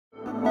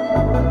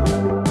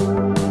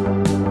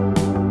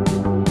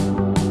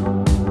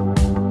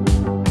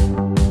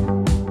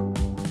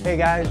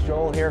guys,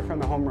 Joel here from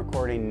the Home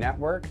Recording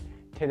Network.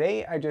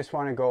 Today I just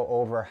want to go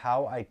over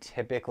how I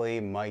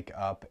typically mic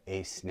up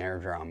a snare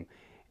drum.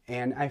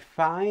 And I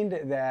find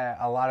that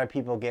a lot of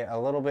people get a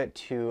little bit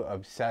too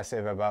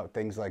obsessive about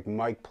things like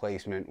mic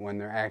placement when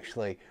they're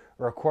actually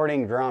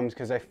recording drums,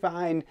 because I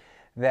find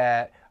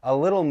that a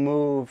little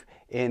move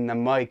in the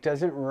mic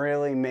doesn't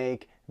really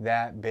make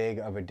that big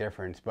of a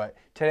difference. But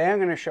today I'm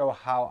going to show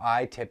how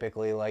I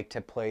typically like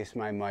to place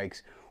my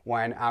mics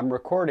when I'm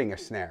recording a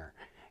snare.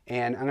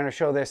 And I'm going to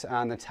show this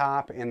on the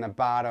top and the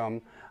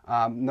bottom.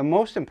 The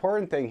most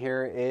important thing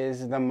here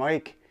is the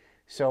mic.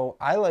 So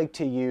I like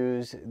to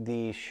use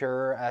the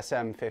Shure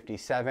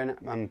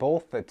SM57 on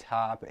both the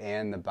top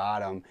and the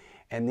bottom.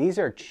 And these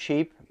are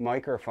cheap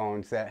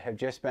microphones that have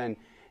just been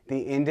the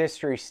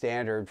industry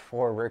standard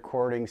for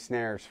recording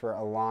snares for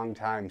a long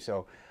time.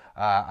 So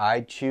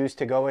I choose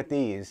to go with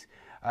these.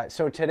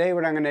 So today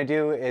what I'm going to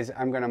do is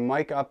I'm going to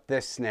mic up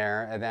this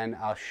snare, and then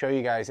I'll show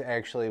you guys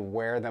actually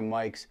where the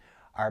mics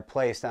are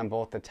placed on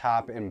both the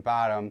top and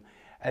bottom.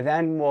 And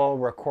then we'll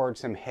record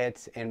some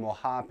hits and we'll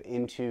hop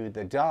into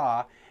the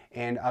DAW,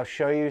 and I'll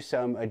show you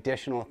some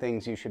additional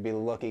things you should be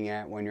looking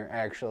at when you're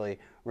actually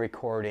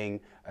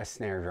recording a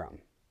snare drum.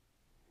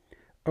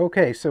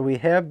 Okay, so we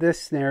have this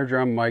snare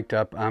drum mic'd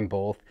up on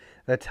both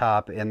the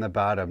top and the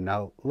bottom.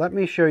 Now let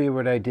me show you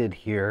what I did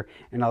here,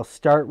 and I'll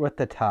start with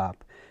the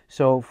top.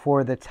 So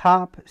for the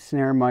top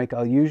snare mic,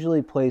 I'll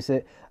usually place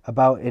it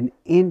about an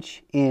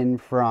inch in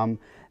from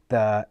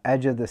the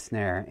edge of the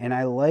snare, and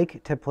I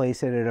like to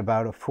place it at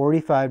about a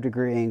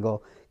 45-degree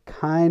angle,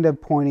 kind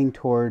of pointing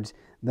towards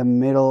the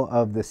middle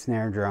of the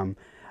snare drum.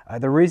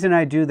 The reason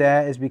I do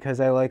that is because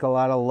I like a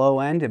lot of low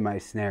end in my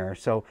snare.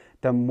 So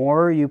the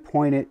more you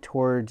point it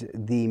towards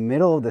the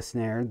middle of the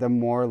snare, the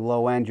more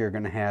low end you're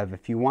going to have.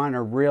 If you want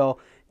a real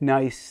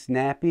nice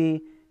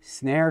snappy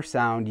snare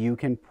sound, you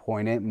can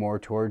point it more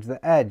towards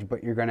the edge,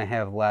 but you're going to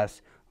have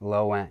less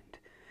low end.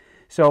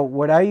 So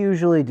what I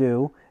usually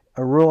do,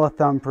 a rule of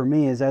thumb for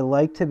me, is I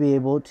like to be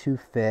able to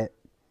fit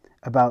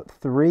about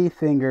 3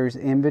 fingers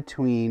in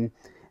between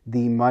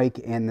the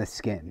mic and the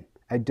skin.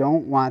 I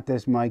don't want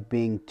this mic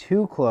being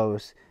too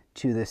close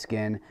to the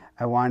skin.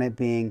 I want it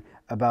being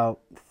about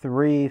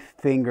 3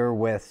 finger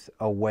widths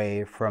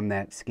away from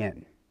that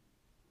skin.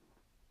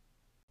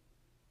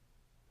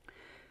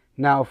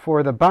 Now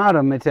for the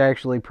bottom, it's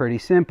actually pretty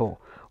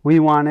simple. We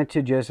want it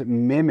to just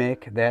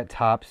mimic that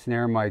top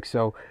snare mic.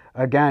 So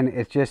again,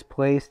 it's just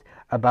placed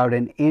about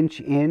an inch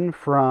in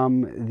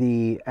from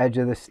the edge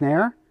of the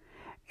snare.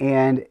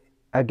 And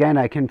again,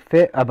 I can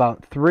fit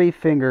about 3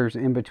 fingers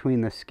in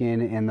between the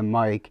skin and the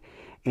mic.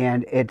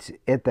 And it's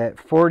at that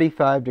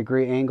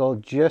 45-degree angle,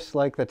 just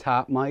like the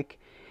top mic.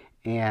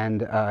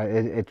 And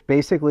it's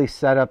basically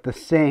set up the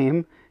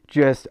same,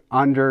 just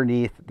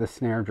underneath the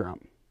snare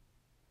drum.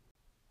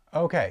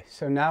 Okay,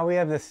 so now we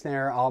have the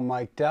snare all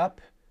mic'd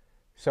up.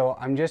 So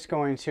I'm just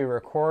going to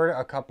record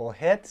a couple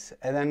hits,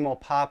 and then we'll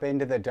pop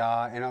into the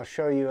DAW, and I'll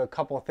show you a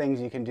couple things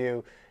you can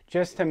do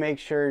just to make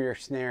sure your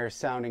snare is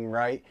sounding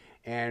right.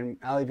 And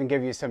I'll even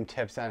give you some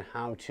tips on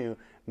how to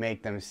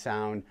make them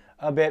sound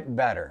a bit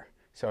better.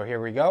 So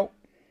here we go.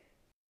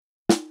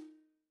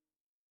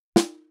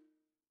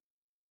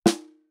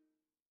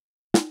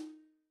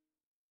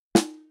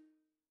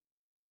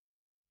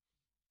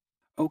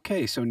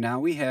 Okay, so now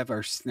we have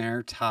our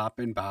snare top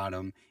and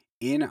bottom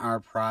in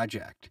our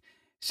project.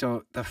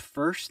 So the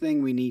first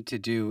thing we need to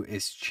do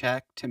is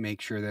check to make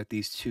sure that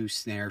these 2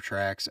 snare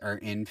tracks are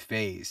in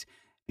phase,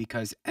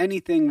 because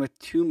anything with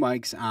 2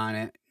 mics on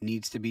it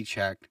needs to be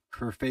checked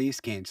for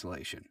phase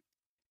cancellation.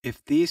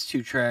 If these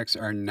 2 tracks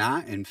are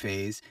not in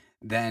phase,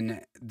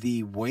 then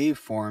the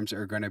waveforms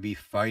are going to be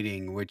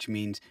fighting, which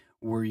means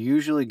we're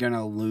usually going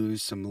to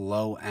lose some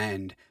low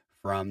end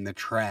from the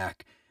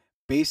track.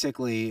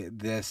 Basically,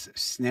 this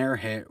snare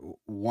hit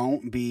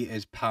won't be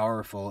as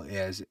powerful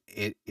as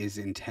it is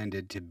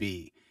intended to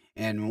be.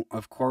 And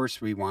of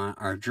course, we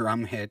want our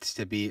drum hits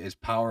to be as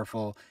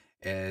powerful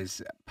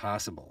as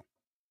possible.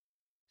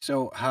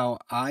 So how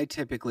I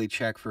typically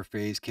check for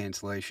phase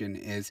cancellation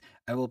is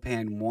I will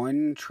pan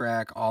one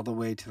track all the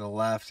way to the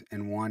left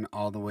and one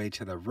all the way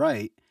to the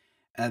right,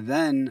 and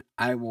then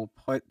I will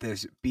put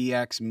this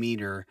BX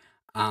meter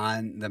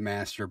on the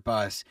master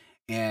bus.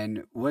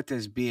 And what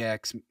this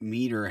BX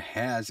meter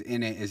has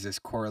in it is this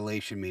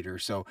correlation meter.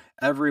 So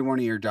every one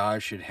of your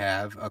DAWs should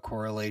have a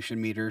correlation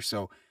meter.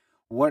 So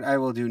what I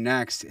will do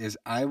next is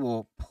I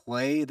will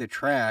play the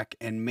track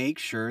and make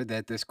sure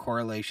that this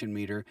correlation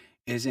meter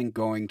isn't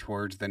going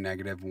towards the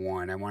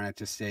 -1. I want it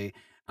to stay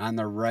on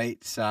the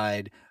right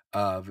side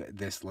of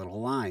this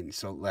little line.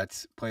 So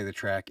let's play the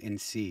track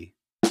and see.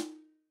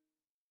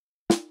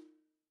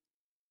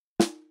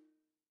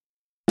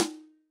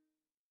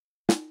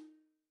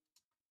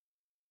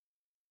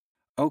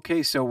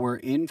 Okay, so we're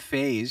in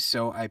phase,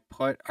 so I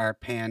put our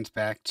pans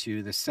back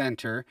to the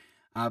center,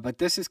 but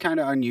this is kind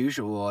of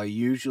unusual. I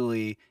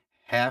usually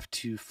have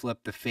to flip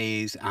the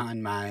phase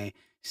on my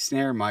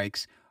snare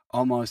mics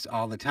almost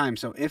all the time.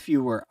 So if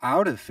you were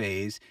out of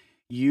phase,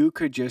 you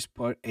could just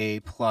put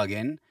a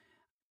plug-in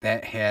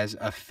that has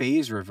a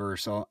phase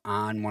reversal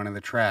on one of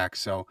the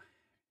tracks. So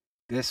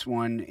this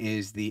one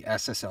is the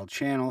SSL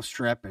channel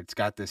strip. It's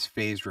got this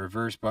phase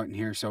reverse button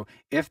here. So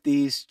if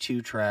these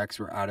two tracks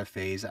were out of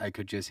phase, I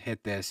could just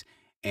hit this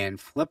and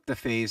flip the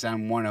phase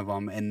on one of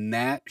them, and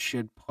that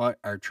should put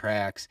our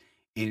tracks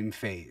in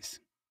phase.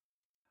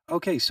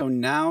 Okay, so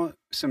now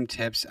some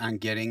tips on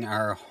getting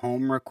our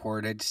home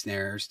recorded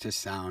snares to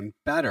sound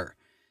better.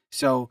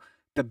 So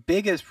the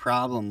biggest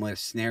problem with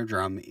snare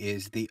drum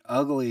is the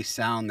ugly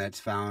sound that's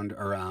found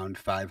around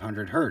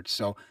 500 hertz.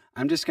 So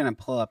I'm just going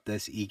to pull up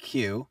this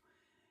EQ,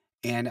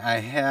 and I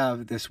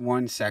have this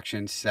one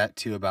section set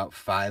to about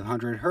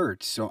 500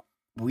 hertz. So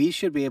we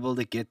should be able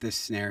to get this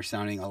snare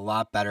sounding a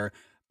lot better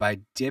by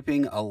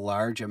dipping a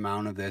large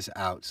amount of this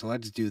out. So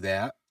let's do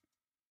that.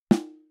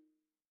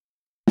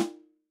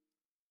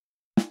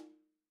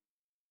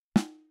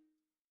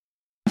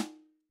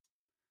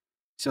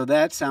 So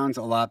that sounds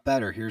a lot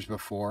better. Here's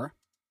before,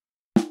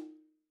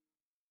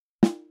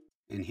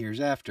 and here's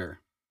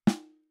after.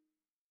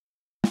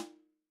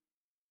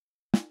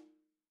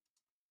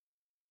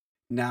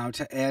 Now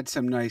to add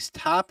some nice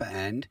top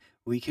end,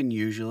 we can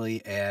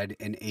usually add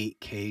an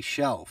 8K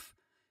shelf.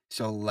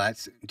 So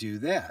let's do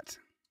that.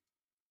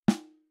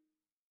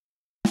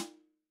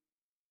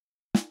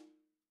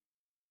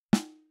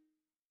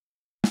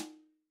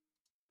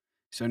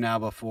 So now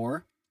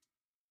before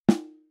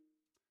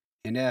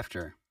and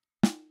after.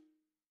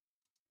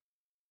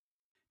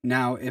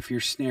 Now, if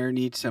your snare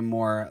needs some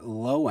more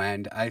low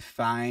end, I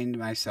find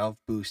myself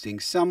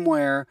boosting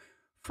somewhere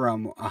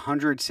from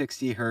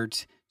 160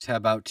 hertz to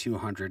about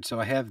 200. So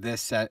I have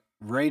this set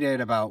right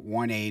at about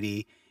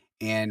 180,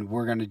 and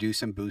we're going to do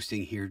some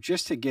boosting here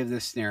just to give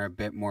the snare a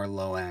bit more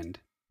low end.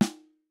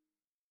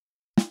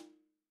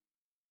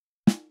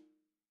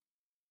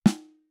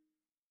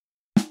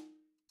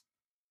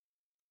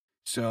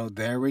 So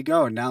there we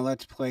go. Now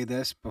let's play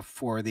this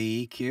before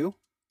the EQ.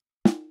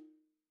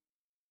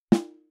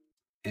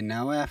 And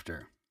now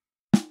after.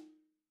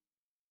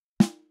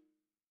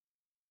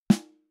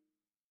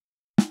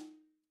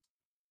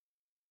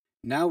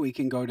 Now we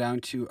can go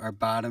down to our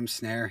bottom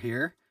snare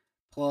here,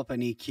 pull up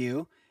an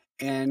EQ,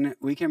 and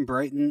we can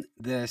brighten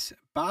this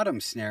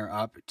bottom snare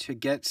up to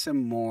get some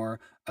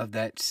more of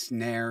that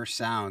snare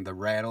sound, the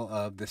rattle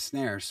of the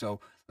snare. So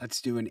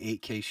let's do an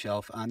 8K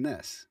shelf on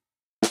this.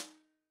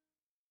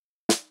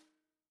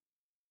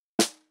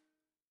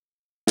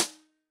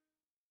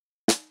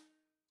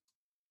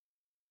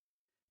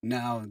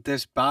 Now,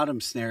 this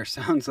bottom snare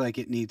sounds like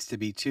it needs to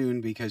be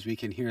tuned because we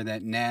can hear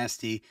that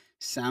nasty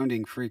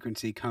sounding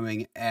frequency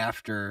coming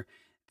after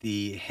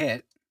the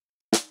hit.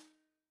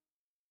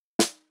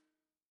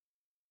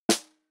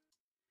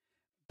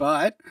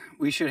 But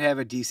we should have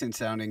a decent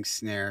sounding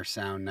snare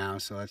sound now,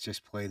 so let's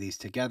just play these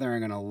together.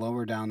 I'm going to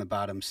lower down the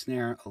bottom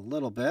snare a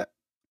little bit.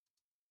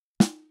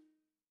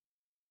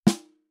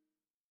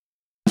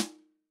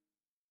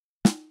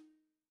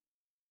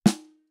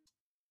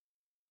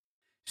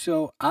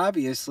 So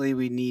obviously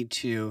we need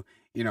to,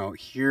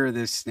 hear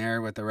this snare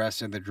with the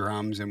rest of the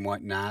drums and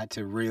whatnot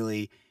to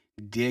really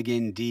dig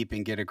in deep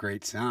and get a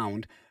great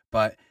sound.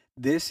 But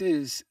this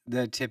is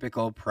the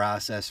typical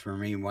process for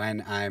me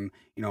when I'm,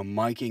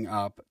 miking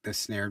up the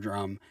snare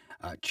drum,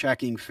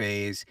 checking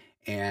phase,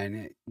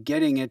 and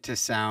getting it to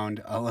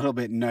sound a little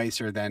bit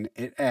nicer than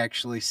it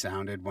actually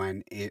sounded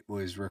when it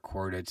was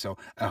recorded. So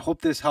I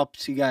hope this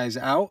helps you guys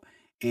out.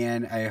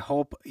 And I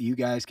hope you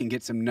guys can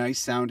get some nice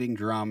sounding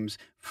drums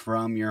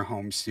from your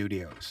home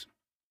studios.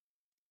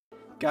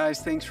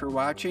 Guys, thanks for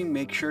watching.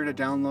 Make sure to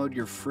download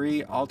your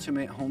free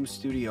Ultimate Home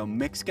Studio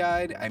Mix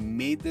Guide. I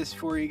made this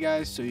for you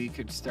guys so you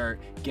could start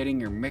getting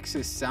your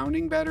mixes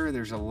sounding better.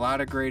 There's a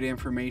lot of great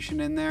information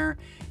in there.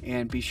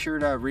 And be sure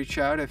to reach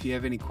out if you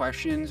have any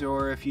questions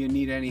or if you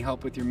need any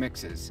help with your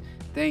mixes.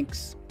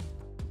 Thanks.